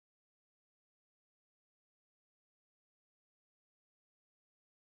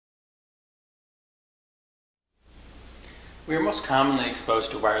We are most commonly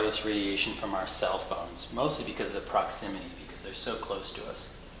exposed to wireless radiation from our cell phones, mostly because of the proximity, because they're so close to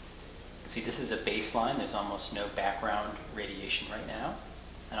us. See, this is a baseline. There's almost no background radiation right now.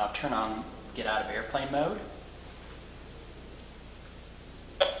 And I'll turn on, get out of airplane mode.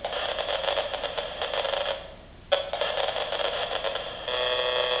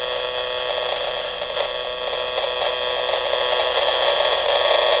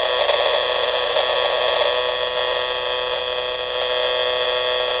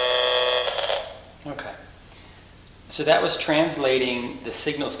 Okay, so that was translating the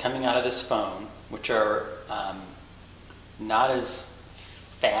signals coming out of this phone, which are not as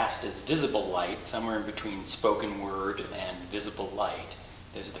fast as visible light, somewhere in between spoken word and visible light.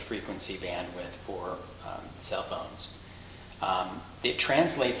 There's the frequency bandwidth for cell phones. It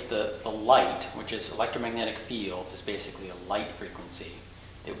translates the light, which is electromagnetic fields, is basically a light frequency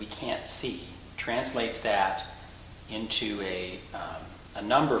that we can't see, translates that into a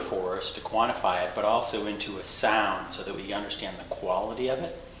number for us to quantify it, but also into a sound so that we understand the quality of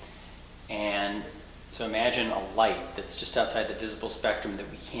it. And so imagine a light that's just outside the visible spectrum that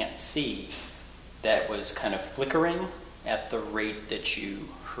we can't see, that was kind of flickering at the rate that you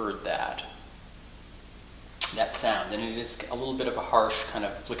heard that sound. And it is a little bit of a harsh, kind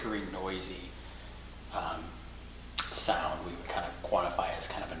of flickering, noisy sound we would kind of quantify as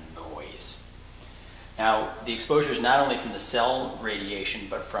kind of a noise. Now, the exposure is not only from the cell radiation,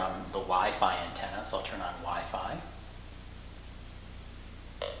 but from the Wi-Fi antenna. So I'll turn on Wi-Fi.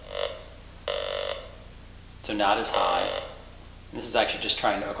 So not as high. And this is actually just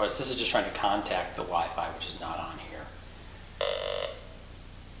trying to, of course, this is just trying to contact the Wi-Fi, which is not on here.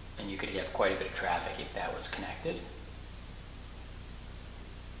 And you could have quite a bit of traffic if that was connected.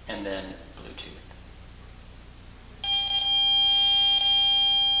 And then Bluetooth.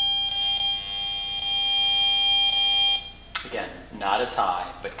 Again, not as high,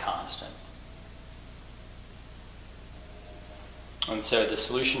 but constant. And so the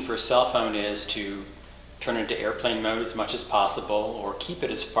solution for a cell phone is to turn it into airplane mode as much as possible, or keep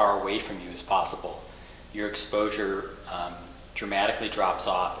it as far away from you as possible. Your exposure dramatically drops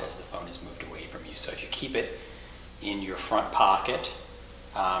off as the phone is moved away from you. So if you keep it in your front pocket,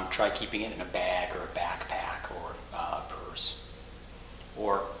 try keeping it in a bag or a backpack or a purse,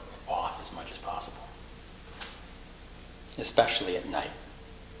 or off as much as possible, especially at night.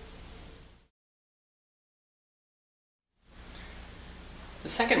 The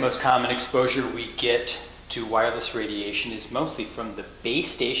second most common exposure we get to wireless radiation is mostly from the base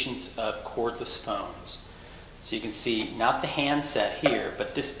stations of cordless phones. So you can see not the handset here,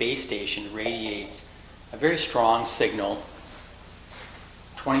 but this base station radiates a very strong signal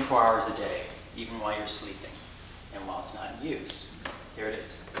 24 hours a day, even while you're sleeping and while it's not in use. Here it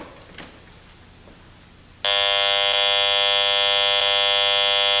is.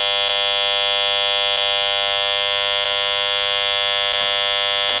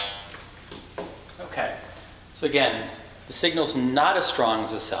 Okay, so again, the signal's not as strong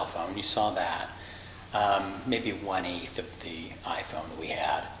as a cell phone. You saw that. Maybe 1/8 of the iPhone that we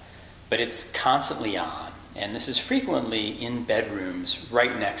had. But it's constantly on, and this is frequently in bedrooms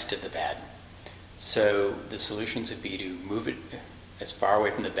right next to the bed. So the solutions would be to move it as far away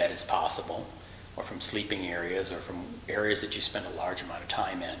from the bed as possible, or from sleeping areas, or from areas that you spend a large amount of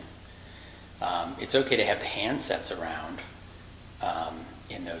time in. It's okay to have the handsets around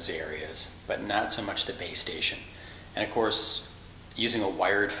in those areas, but not so much the base station. And of course, using a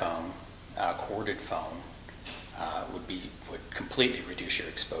wired phone, corded phone, would completely reduce your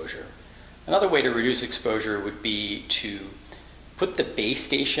exposure. Another way to reduce exposure would be to put the base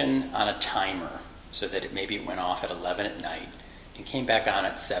station on a timer, so that it maybe went off at 11 at night and came back on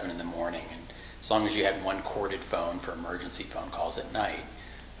at 7 in the morning. And as long as you had one corded phone for emergency phone calls at night,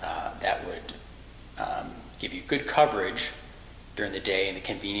 that would give you good coverage during the day and the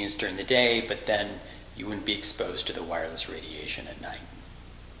convenience during the day, but then you wouldn't be exposed to the wireless radiation at night.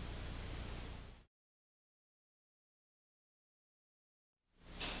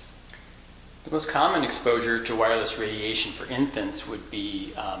 The most common exposure to wireless radiation for infants would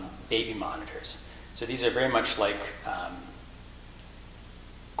be baby monitors. So these are very much like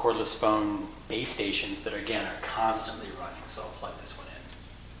cordless phone base stations that, again, are constantly running. So I'll plug this one in.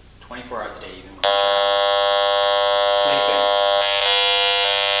 24 hours a day, even when the child's sleeping.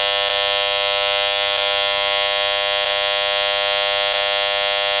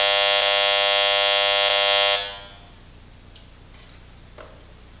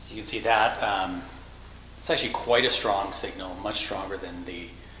 You can see that it's actually quite a strong signal, much stronger than the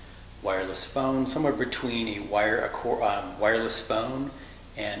wireless phone, somewhere between a wireless phone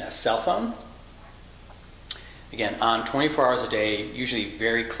and a cell phone. Again, on 24 hours a day, usually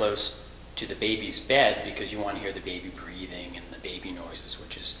very close to the baby's bed, because you want to hear the baby breathing and the baby noises,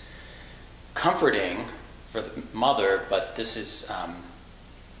 which is comforting for the mother, but this is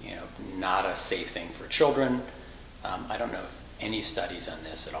not a safe thing for children. I don't know of any studies on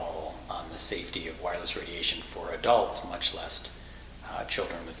this at all, on the safety of wireless radiation for adults, much less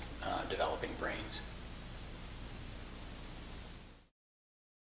children with developing brains.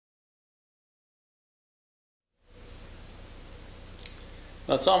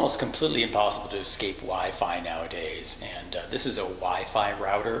 Well, it's almost completely impossible to escape Wi-Fi nowadays, and this is a Wi-Fi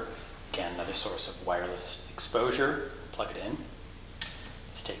router. Again, another source of wireless exposure. Plug it in.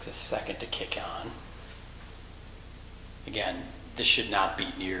 This takes a second to kick on. Again, this should not be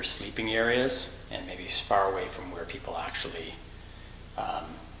near sleeping areas, and maybe far away from where people actually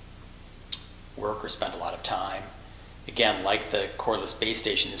work or spend a lot of time. Again, like the cordless base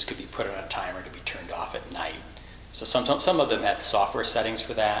station, this could be put on a timer to be turned off at night. So some of them have software settings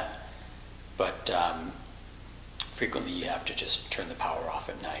for that, but frequently you have to just turn the power off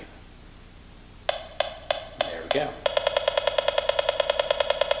at night. There we go.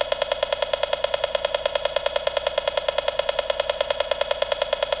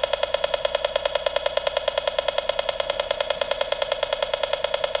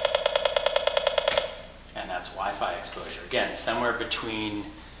 And that's Wi-Fi exposure. Again, somewhere between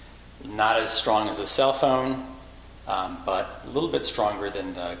not as strong as a cell phone, but a little bit stronger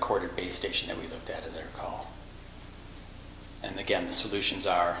than the corded base station that we looked at, as I recall. And again, the solutions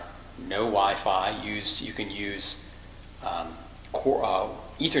are no Wi-Fi. You can use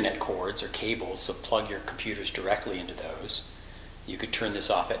Ethernet cords or cables, so plug your computers directly into those. You could turn this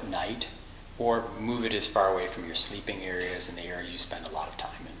off at night, or move it as far away from your sleeping areas and the areas you spend a lot of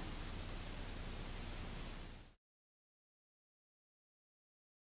time in.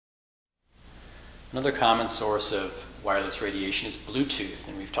 Another common source of wireless radiation is Bluetooth,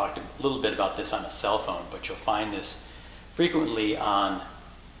 and we've talked a little bit about this on a cell phone, but you'll find this frequently on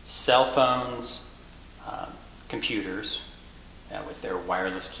cell phones, computers with their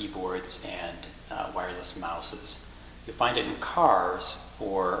wireless keyboards and wireless mouses. You'll find it in cars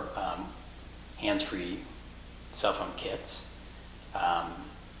for hands-free cell phone kits. So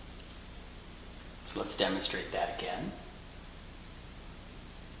let's demonstrate that again.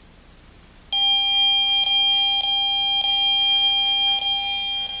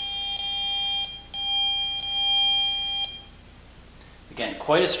 Again,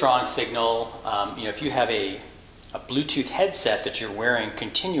 quite a strong signal. If you have a Bluetooth headset that you're wearing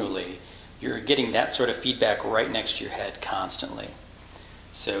continually, you're getting that sort of feedback right next to your head constantly.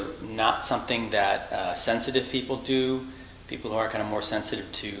 So not something that sensitive people do. People who are kind of more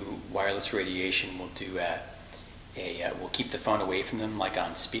sensitive to wireless radiation will do will keep the phone away from them, like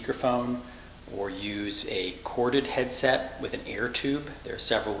on speakerphone, or use a corded headset with an air tube. There are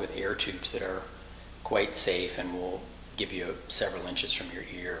several with air tubes that are quite safe and will give you several inches from your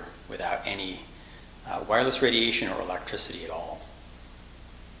ear without any wireless radiation or electricity at all.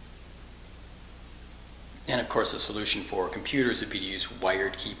 And of course, the solution for computers would be to use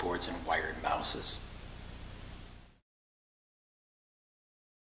wired keyboards and wired mouses.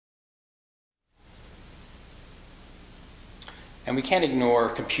 And we can't ignore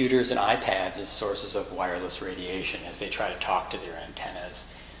computers and iPads as sources of wireless radiation as they try to talk to their antennas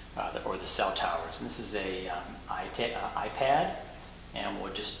or the cell towers. And this is a iPad, and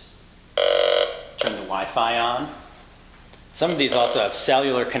we'll just turn the Wi-Fi on. Some of these also have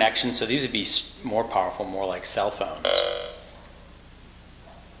cellular connections, so these would be more powerful, more like cell phones.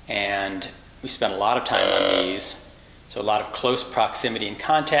 And we spend a lot of time on these, so a lot of close proximity and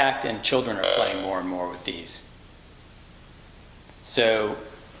contact, and children are playing more and more with these. So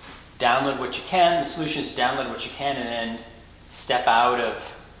download what you can. The solution is download what you can and then step out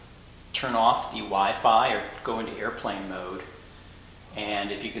of, turn off the Wi-Fi or go into airplane mode.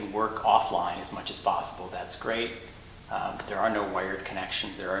 And if you can work offline as much as possible, that's great. There are no wired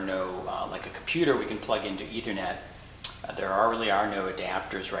connections. There are no, like a computer we can plug into Ethernet. There really are no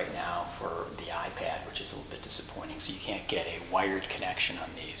adapters right now for the iPad, which is a little bit disappointing. So you can't get a wired connection on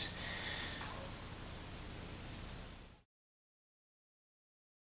these.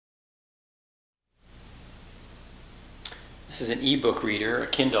 This is an ebook reader, a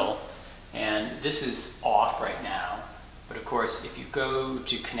Kindle, and this is off right now. But of course, if you go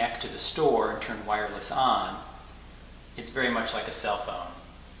to connect to the store and turn wireless on, it's very much like a cell phone.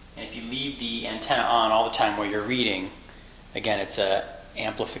 And if you leave the antenna on all the time while you're reading, again, it's an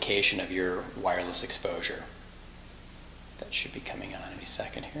amplification of your wireless exposure. That should be coming on any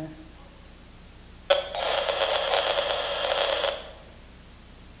second here.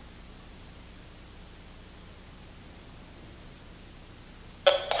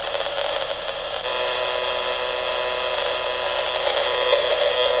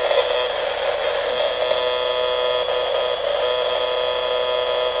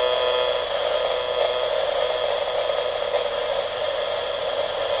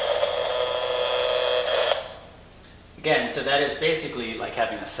 again, so that is basically like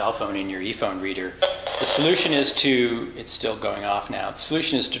having a cell phone in your ePhone reader. The solution is to, it's still going off now, the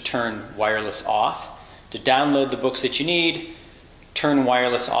solution is to turn wireless off, to download the books that you need, turn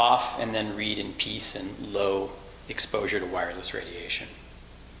wireless off, and then read in peace and low exposure to wireless radiation.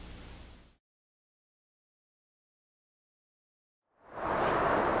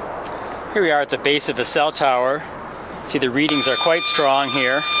 Here we are at the base of a cell tower. See, the readings are quite strong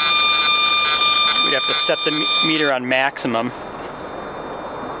here. We'd have to set the meter on maximum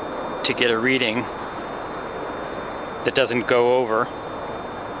to get a reading that doesn't go over.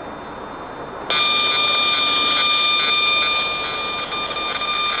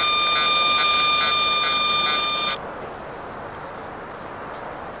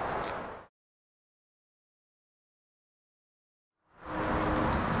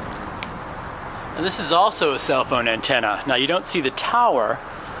 And this is also a cell phone antenna. Now you don't see the tower,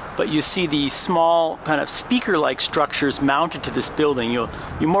 but you see the small kind of speaker-like structures mounted to this building. You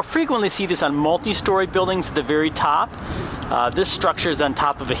more frequently see this on multi-story buildings at the very top. This structure is on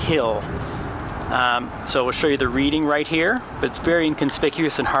top of a hill. So we'll show you the reading right here, but it's very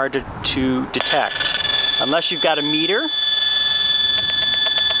inconspicuous and hard to detect. Unless you've got a meter.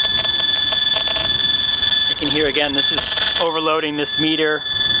 You can hear again, this is overloading this meter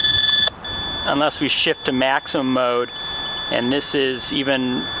unless we shift to maximum mode, and this is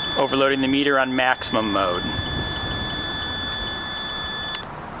even overloading the meter on maximum mode.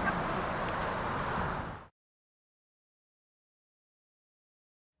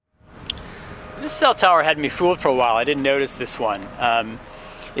 This cell tower had me fooled for a while. I didn't notice this one.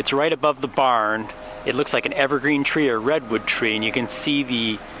 It's right above the barn. It looks like an evergreen tree or redwood tree, and you can see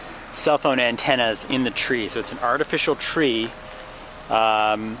the cell phone antennas in the tree. So it's an artificial tree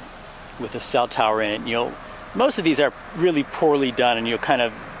with a cell tower in it. And most of these are really poorly done, and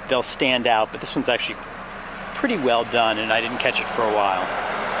they'll stand out, but this one's actually pretty well done, and I didn't catch it for a while.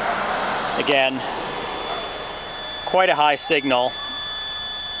 Again, quite a high signal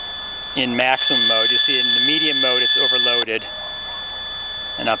in maximum mode. You see in the medium mode it's overloaded,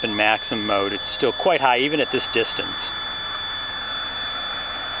 and up in maximum mode it's still quite high even at this distance.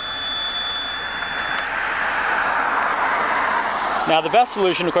 Now the best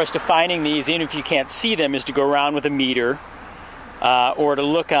solution, of course, to finding these, even if you can't see them, is to go around with a meter or to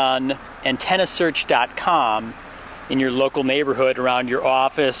look on antennasearch.com in your local neighborhood, around your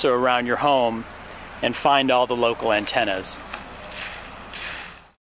office or around your home, and find all the local antennas.